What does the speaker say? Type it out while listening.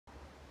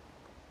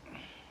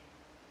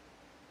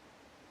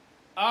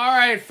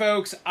Alright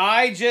folks,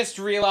 I just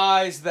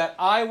realized that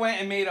I went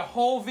and made a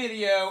whole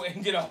video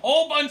and did a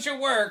whole bunch of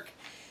work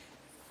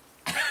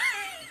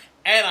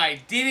and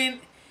I didn't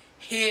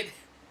hit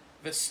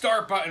the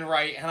start button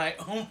right and I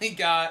only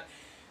got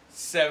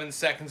 7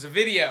 seconds of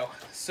video.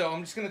 So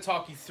I'm just going to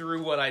talk you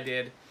through what I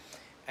did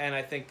and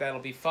I think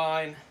that'll be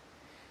fine.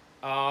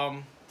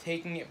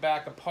 Taking it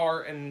back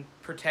apart and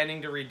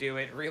pretending to redo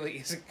it really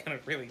isn't going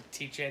to really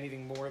teach you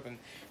anything more than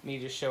me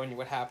just showing you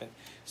what happened.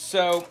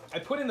 So I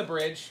put in the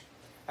bridge,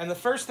 and the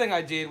first thing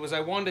I did was I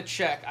wanted to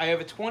check. I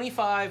have a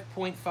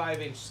 25.5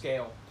 inch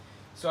scale.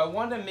 So I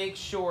wanted to make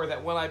sure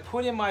that when I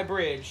put in my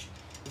bridge,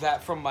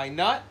 that from my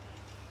nut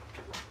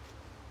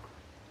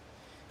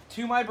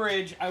to my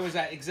bridge, I was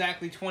at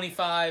exactly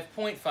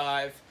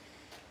 25.5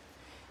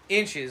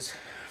 inches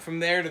from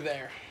there to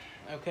there.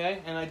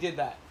 Okay, and I did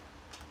that.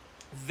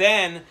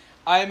 Then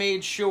I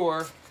made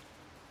sure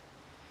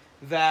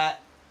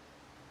that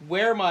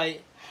where my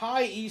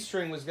high E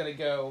string was going to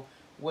go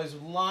was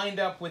lined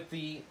up with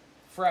the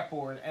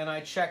fretboard, and I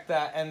checked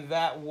that, and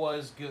that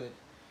was good.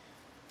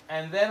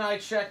 And then I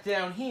checked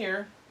down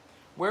here,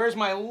 where is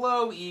my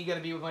low E going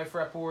to be with my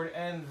fretboard,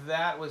 and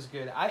that was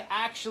good. I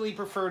actually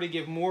prefer to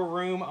give more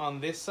room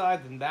on this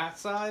side than that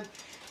side,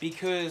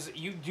 because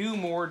you do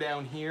more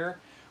down here,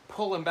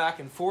 pulling back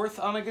and forth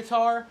on a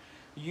guitar.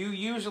 You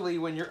usually,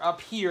 when you're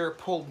up here,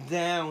 pull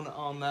down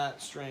on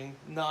that string,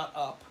 not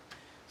up.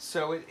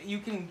 So you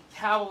can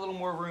have a little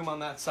more room on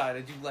that side.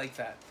 I do like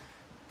that.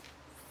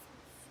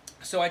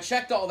 So I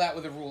checked all that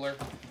with a ruler.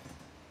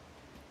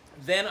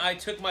 Then I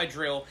took my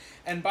drill.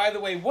 And by the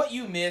way, what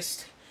you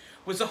missed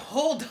was a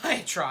whole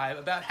diatribe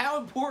about how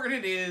important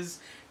it is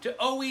to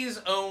always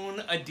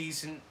own a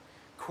decent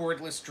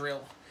cordless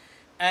drill.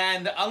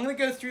 And I'm going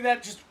to go through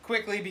that just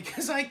quickly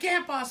because I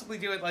can't possibly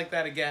do it like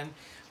that again.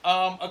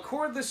 A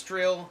cordless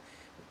drill,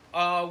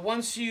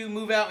 once you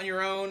move out on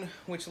your own,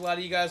 which a lot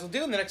of you guys will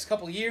do in the next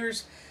couple of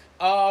years,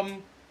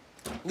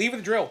 leave with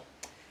a drill.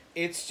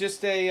 It's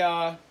just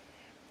a,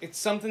 it's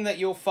something that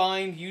you'll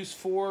find use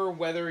for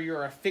whether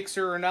you're a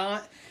fixer or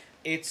not.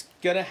 It's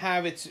going to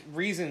have its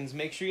reasons.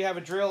 Make sure you have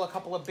a drill, a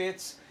couple of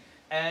bits,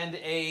 and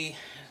a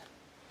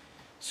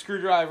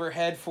screwdriver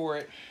head for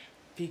it,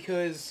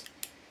 because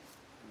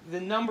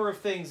the number of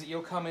things that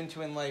you'll come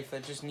into in life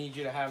that just need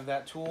you to have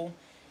that tool,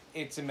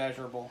 it's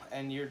immeasurable,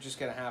 and you're just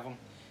going to have them.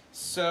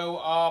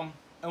 So,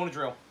 own a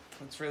drill.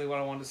 That's really what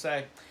I wanted to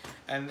say.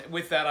 And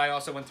with that, I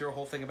also went through a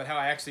whole thing about how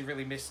I actually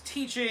really miss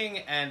teaching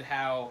and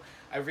how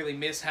I really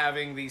miss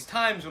having these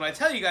times when I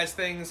tell you guys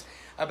things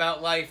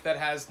about life that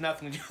has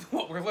nothing to do with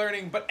what we're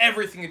learning, but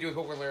everything to do with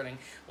what we're learning.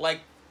 Like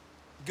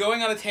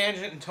going on a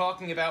tangent and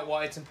talking about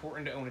why it's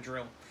important to own a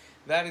drill.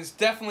 That is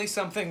definitely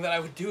something that I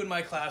would do in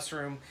my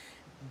classroom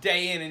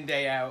day in and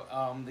day out.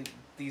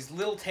 These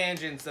little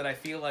tangents that I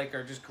feel like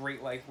are just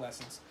great life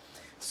lessons.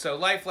 So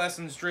life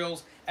lessons,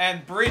 drills,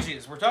 and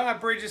bridges. We're talking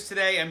about bridges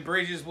today, and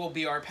bridges will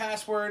be our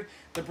password.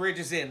 The bridge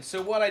is in. So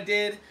what I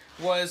did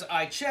was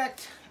I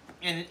checked,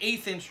 and an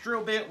 1/8 inch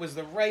drill bit was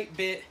the right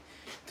bit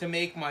to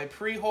make my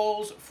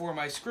pre-holes for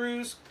my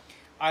screws.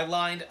 I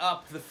lined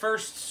up the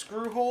first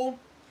screw hole,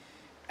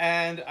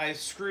 and I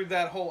screwed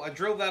that hole, I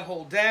drilled that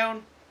hole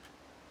down.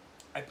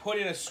 I put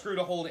in a screw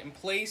to hold it in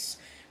place.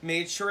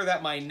 Made sure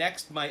that my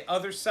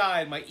other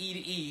side, my E to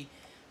E,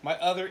 my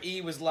other E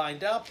was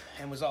lined up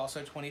and was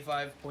also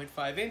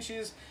 25.5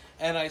 inches,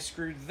 and I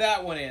screwed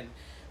that one in.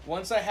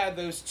 Once I had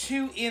those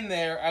two in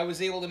there, I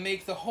was able to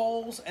make the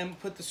holes and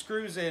put the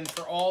screws in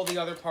for all the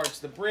other parts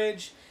of the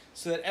bridge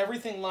so that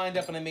everything lined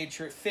up and I made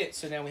sure it fit.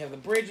 So now we have the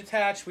bridge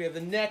attached, we have the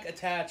neck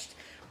attached,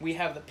 we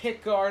have the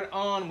pick guard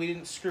on, we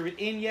didn't screw it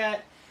in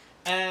yet,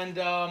 and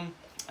I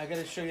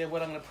gotta show you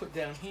what I'm gonna put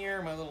down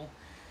here, my little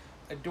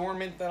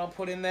adornment that I'll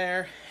put in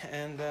there,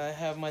 and I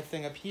have my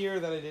thing up here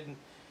that I didn't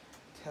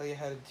tell you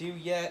how to do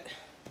yet.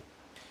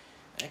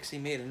 I actually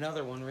made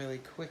another one really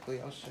quickly.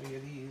 I'll show you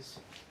these.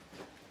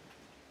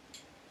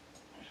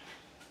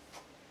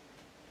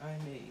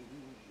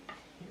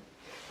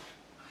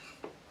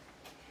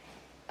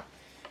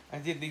 I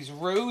did these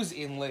rose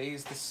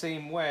inlays the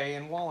same way,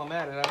 and while I'm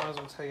at it, I might as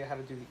well tell you how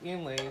to do the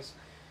inlays.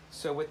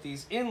 So with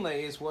these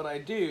inlays, what I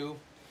do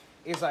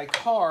is I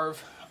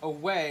carve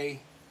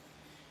away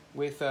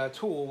with a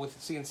tool, with a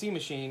CNC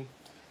machine,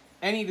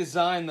 any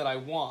design that I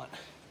want.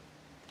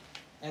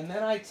 And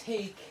then I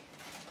take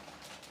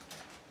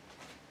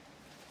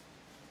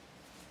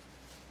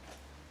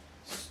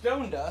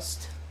stone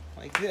dust,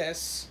 like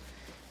this,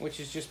 which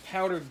is just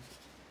powdered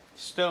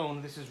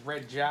stone. This is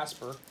red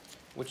jasper,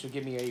 which will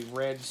give me a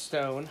red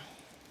stone.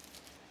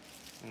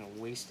 I'm going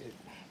to waste it,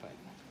 but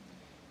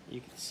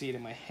you can see it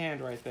in my hand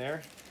right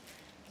there.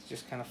 It's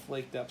just kind of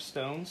flaked up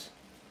stones.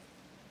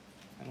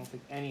 I don't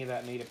think any of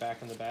that made it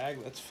back in the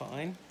bag. That's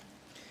fine.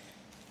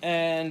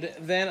 And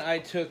then I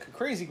took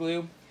crazy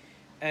glue,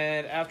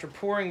 and after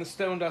pouring the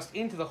stone dust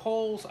into the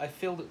holes, I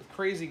filled it with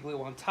crazy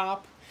glue on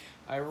top.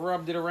 I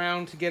rubbed it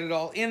around to get it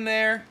all in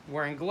there,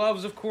 wearing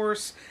gloves, of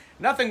course.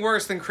 Nothing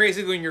worse than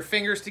crazy gluing your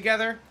fingers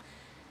together.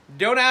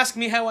 Don't ask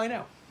me how I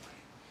know.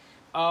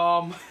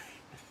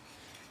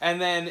 And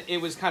then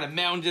it was kind of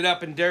mounded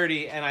up and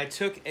dirty, and I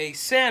took a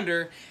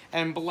sander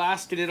and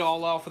blasted it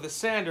all off with a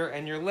sander,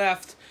 and you're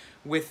left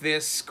with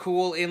this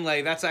cool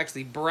inlay. That's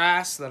actually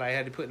brass that I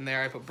had to put in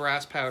there. I put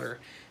brass powder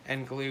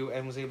and glue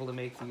and was able to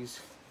make these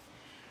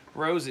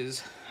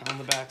roses on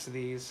the backs of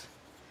these.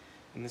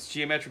 And this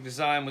geometric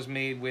design was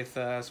made with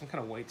some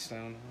kind of white stone.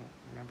 I don't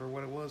remember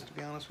what it was, to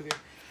be honest with you.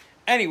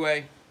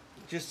 Anyway,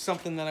 just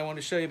something that I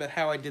wanted to show you about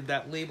how I did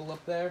that label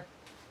up there.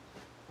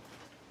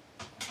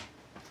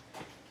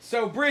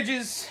 So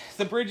bridges,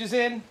 the bridge is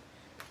in.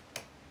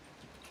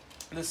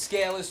 The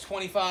scale is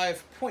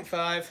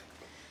 25.5.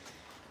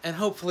 And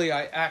hopefully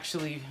I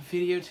actually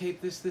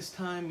videotaped this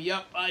time.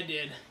 Yup, I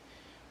did.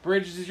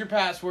 Bridges is your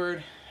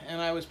password.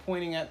 And I was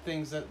pointing at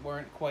things that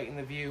weren't quite in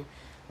the view.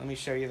 Let me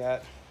show you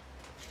that.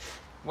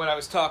 What I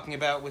was talking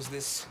about was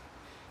this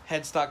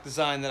headstock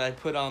design that I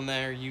put on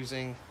there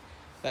using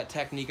that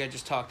technique I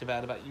just talked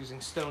about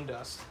using stone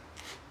dust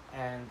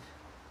and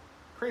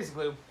crazy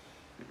glue.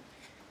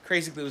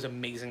 Crazy glue is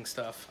amazing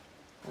stuff.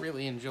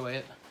 Really enjoy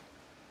it.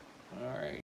 All right.